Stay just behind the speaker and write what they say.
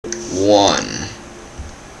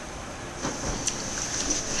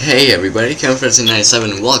Hey everybody,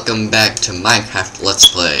 Kevin97, welcome back to Minecraft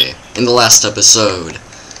Let's Play. In the last episode,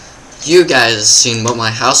 you guys seen what my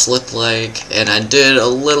house looked like, and I did a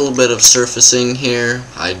little bit of surfacing here.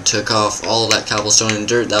 I took off all that cobblestone and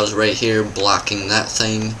dirt that was right here, blocking that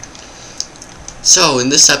thing. So, in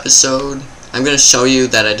this episode, I'm going to show you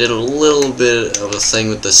that I did a little bit of a thing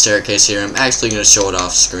with the staircase here. I'm actually going to show it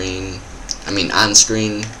off screen. On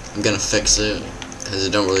screen. I'm going to fix it, because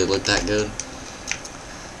it don't really look that good.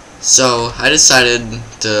 So, I decided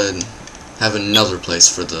to have another place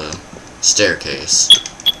for the staircase.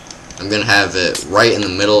 I'm gonna have it right in the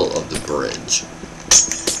middle of the bridge.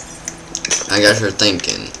 I got her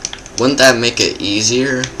thinking, wouldn't that make it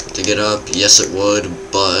easier to get up? Yes, it would,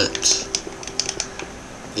 but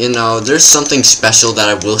you know, there's something special that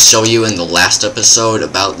I will show you in the last episode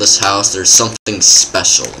about this house. There's something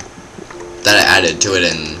special that I added to it,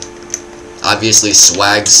 and obviously,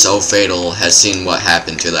 Swag So Fatal has seen what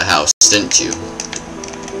happened to the house, didn't you?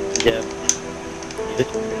 Yeah.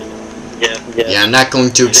 Yeah, I'm not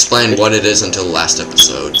going to explain what it is until the last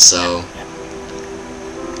episode, so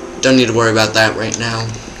don't need to worry about that right now.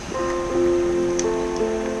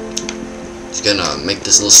 Just gonna make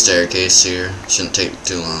this little staircase here. Shouldn't take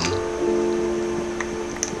too long.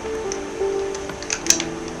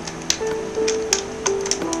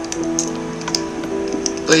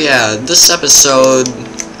 But yeah, this episode,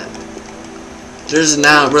 there's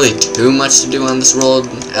not really too much to do on this world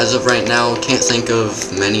as of right now. Can't think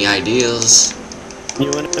of many ideas. You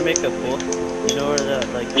want to make a pool? You know where that,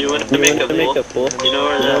 like... You want to make a pool? You know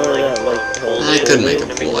where that, like, hole I could make a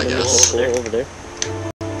pool, I guess. over there?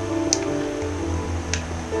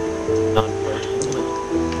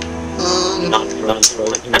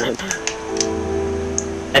 Non-frozen.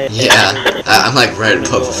 Yeah, I'm like right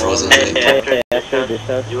above the frozen lake. After this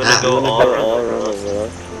house, you wanna go all around the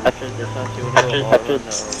world. After this house, you wanna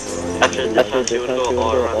go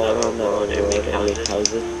all around the world and make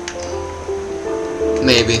houses.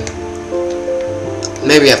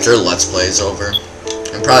 Maybe after Let's Play is over.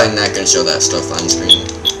 I'm probably not gonna show that stuff on screen,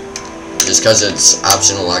 just cause it's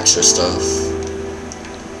optional extra stuff.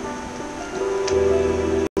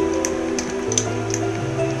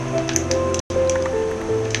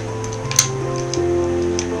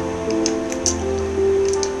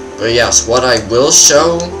 But yes, what I will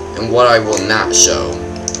show and what I will not show.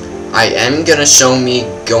 I am gonna show me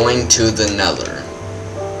going to the Nether.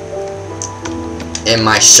 Am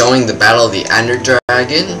I showing the Battle of the Ender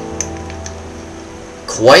Dragon?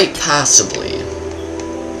 Quite possibly.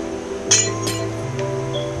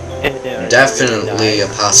 Definitely a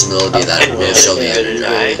possibility that I will show the Ender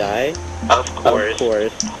Dragon. Of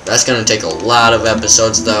course. That's gonna take a lot of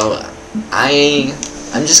episodes though. I'm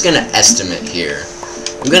just gonna estimate here.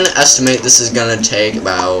 I'm gonna estimate this is gonna take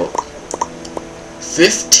about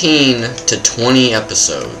 15 to 20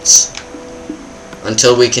 episodes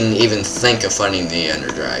until we can even think of fighting the Ender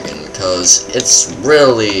Dragon, because it's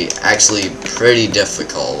really actually pretty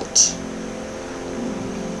difficult.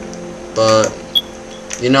 But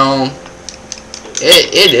you know,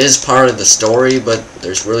 it is part of the story, but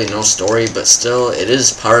there's really no story, but still it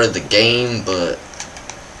is part of the game, but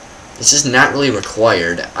it's just not really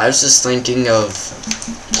required. I was just thinking of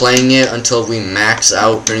playing it until we max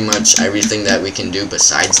out pretty much everything that we can do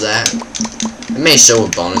besides that. I may show a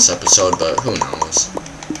bonus episode, but who knows.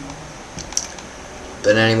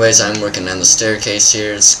 But anyways, I'm working on the staircase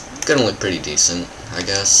here. It's gonna look pretty decent, I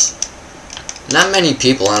guess. Not many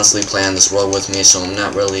people honestly play on this world with me, so I'm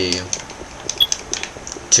not really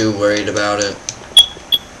too worried about it.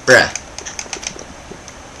 Bruh.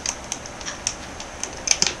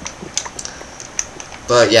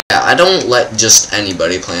 But yeah, I don't let just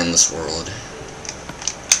anybody play in this world.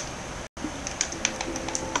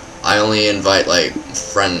 I only invite like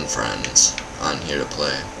friends on here to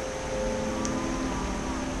play.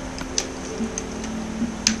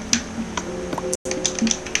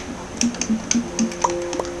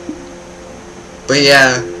 But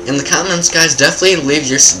yeah, in the comments guys, definitely leave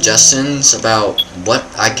your suggestions about what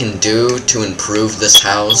I can do to improve this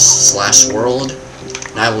house / world.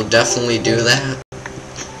 And I will definitely do that.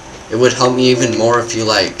 It would help me even more if you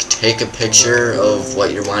like take a picture of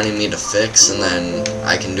what you're wanting me to fix, and then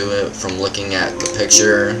I can do it from looking at the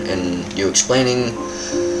picture and you explaining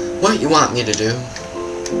what you want me to do.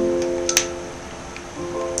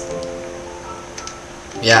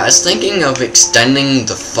 Yeah, I was thinking of extending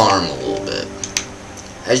the farm a little bit.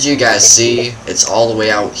 As you guys see, it's all the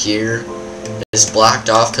way out here. It's blocked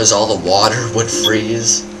off because all the water would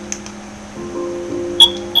freeze.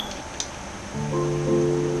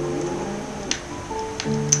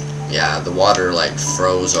 yeah, the water like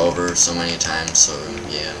froze over so many times, so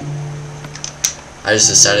yeah. I just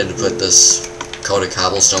decided to put this coat of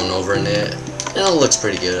cobblestone over in it, and it looks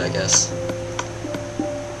pretty good, I guess.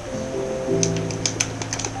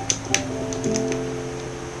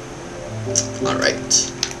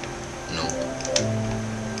 Alright. No.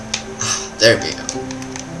 There we go.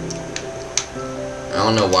 I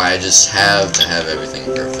don't know why I just have to have everything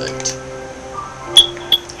perfect.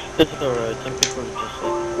 It's alright, some people are just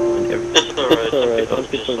like when everything. It's alright, some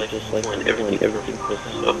people are just like when everything was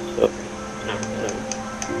so. No.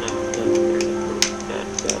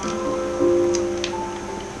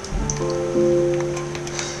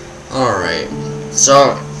 Alright.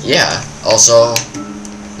 So, yeah. Also,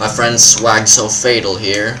 my friend Swag So Fatal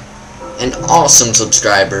here. An awesome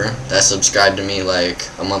subscriber that subscribed to me like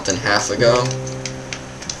a month and a half ago.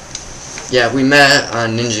 Yeah, we met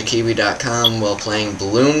on ninjakiwi.com while playing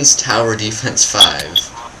Bloons Tower Defense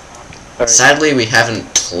 5. Sadly, we haven't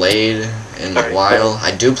played in a while.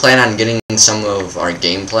 I do plan on getting some of our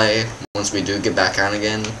gameplay once we do get back on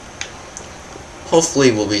again.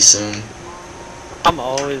 Hopefully, we'll be soon. I'm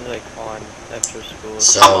always like on after school.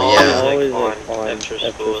 So, I'm yeah. always like on after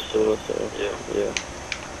school, so yeah.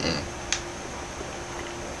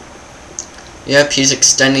 Yep, he's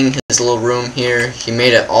extending his little room here. He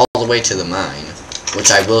made it all the way to the mine,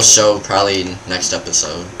 which I will show probably next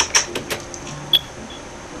episode.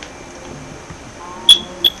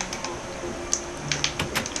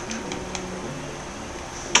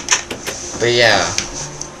 But yeah,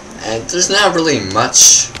 and there's not really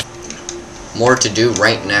much more to do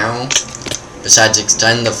right now, besides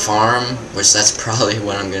extend the farm, which that's probably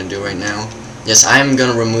what I'm going to do right now. Yes, I'm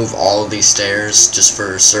going to remove all of these stairs, just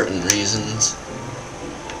for certain reasons.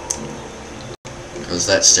 Because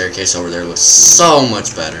that staircase over there looks so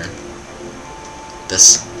much better.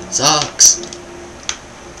 This sucks.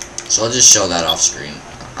 So I'll just show that off screen.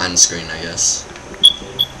 On screen, I guess.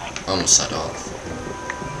 Almost set off.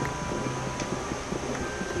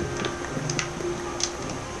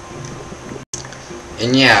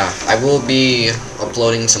 And yeah, I will be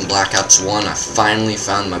uploading some Black Ops 1. I finally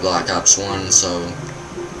found my Black Ops 1, so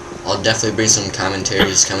I'll definitely bring some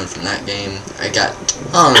commentaries coming from that game. I got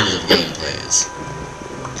tons of gameplays.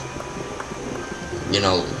 You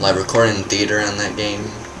know, like recording theater on that game.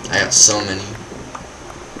 I got so many.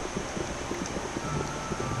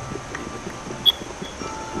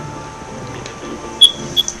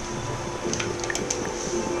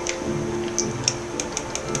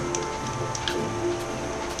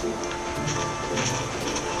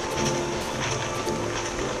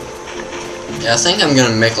 Yeah, I think I'm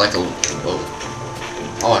gonna make like a... Whoa.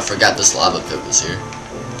 Oh, I forgot this lava pit was here.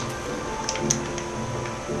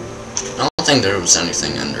 I don't think there was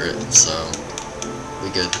anything under it, so...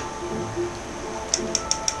 we good.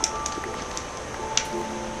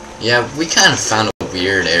 Yeah, we kind of found a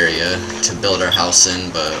weird area to build our house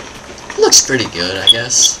in, but... it looks pretty good, I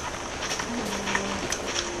guess.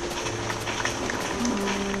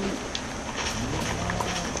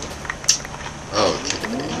 Okay.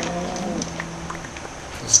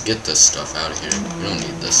 Let's get this stuff out of here. We don't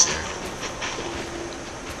need this here.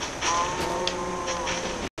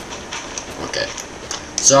 Okay.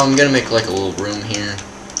 So I'm gonna make like a little room here.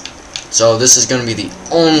 So this is gonna be the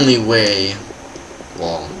only way,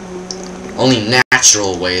 well, only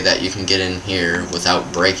natural way that you can get in here without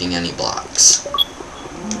breaking any blocks.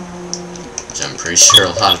 Which I'm pretty sure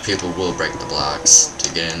a lot of people will break the blocks to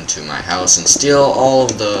get into my house and steal all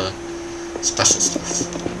of the special stuff.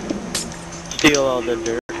 Steal all the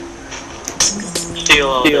dirt. Steal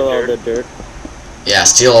all the dirt. Yeah,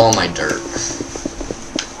 steal all my dirt.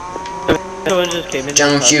 Someone just came in.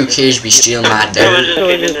 Don't you kids be stealing my dirt.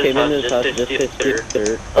 Someone just came in this house just to steal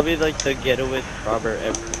dirt. I'll be like the getaway robber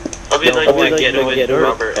ever. I'll be like the getaway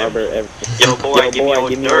robber ever. Yo boy,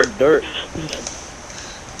 give me your dirt.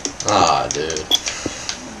 Aw, dude.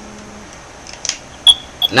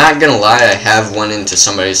 Not gonna lie, I have went into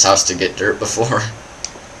somebody's house to get dirt before.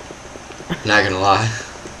 Not gonna lie.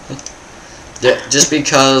 Just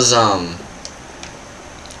because, I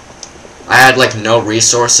had, like, no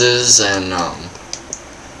resources, and,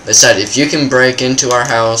 they said, if you can break into our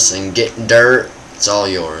house and get dirt, it's all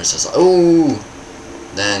yours. I was like, ooh!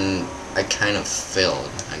 Then, I kind of failed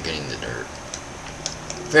on getting the dirt.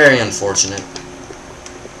 Very unfortunate.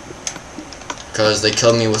 Because they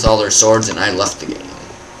killed me with all their swords, and I left the game.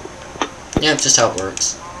 Yeah, just how it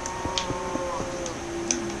works.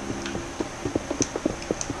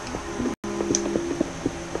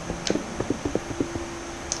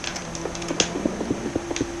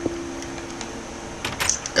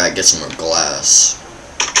 Gotta get some more glass.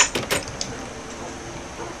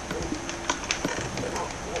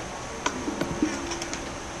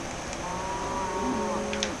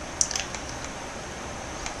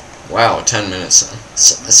 Wow, 10 minutes.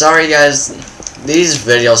 Sorry guys, these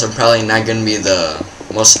videos are probably not going to be the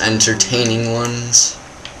most entertaining ones.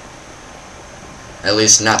 At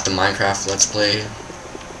least not the Minecraft Let's Play.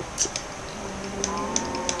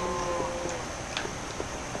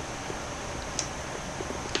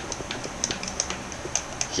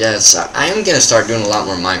 Yes, I am going to start doing a lot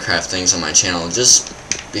more Minecraft things on my channel, just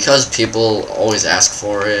because people always ask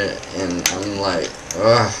for it, and I'm like,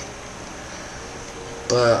 ugh.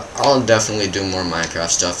 But I'll definitely do more Minecraft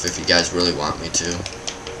stuff if you guys really want me to.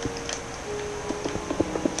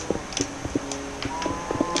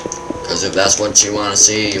 Because if that's what you want to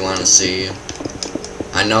see, you want to see.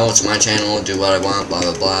 I know it's my channel, do what I want, blah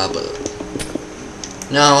blah blah, but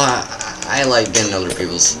no, I like getting other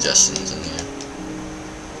people's suggestions in here.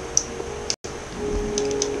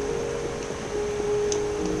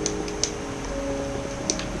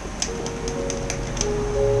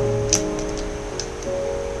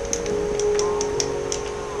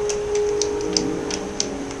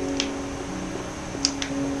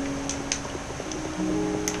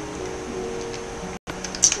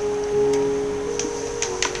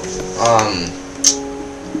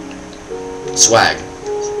 Swag.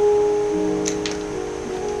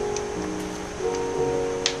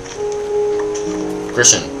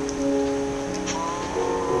 Christian.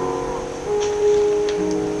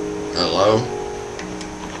 Hello?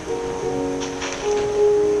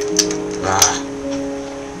 Ah.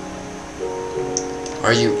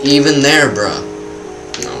 Are you even there, bruh?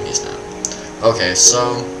 No, he's not. Okay,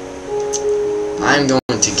 so I'm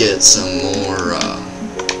going to get some more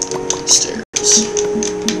stairs.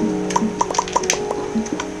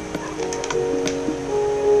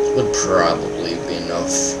 Would probably be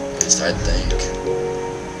enough, at least I think.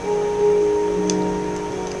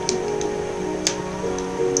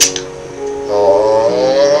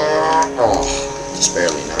 Oh, just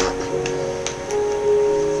barely not.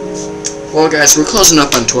 Well guys, we're closing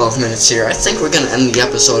up on 12 minutes here. I think we're gonna end the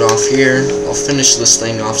episode off here. I'll finish this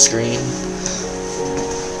thing off screen.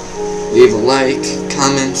 Leave a like,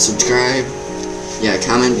 comment, subscribe. Yeah,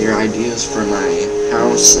 comment your ideas for my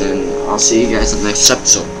house, and I'll see you guys in the next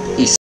episode.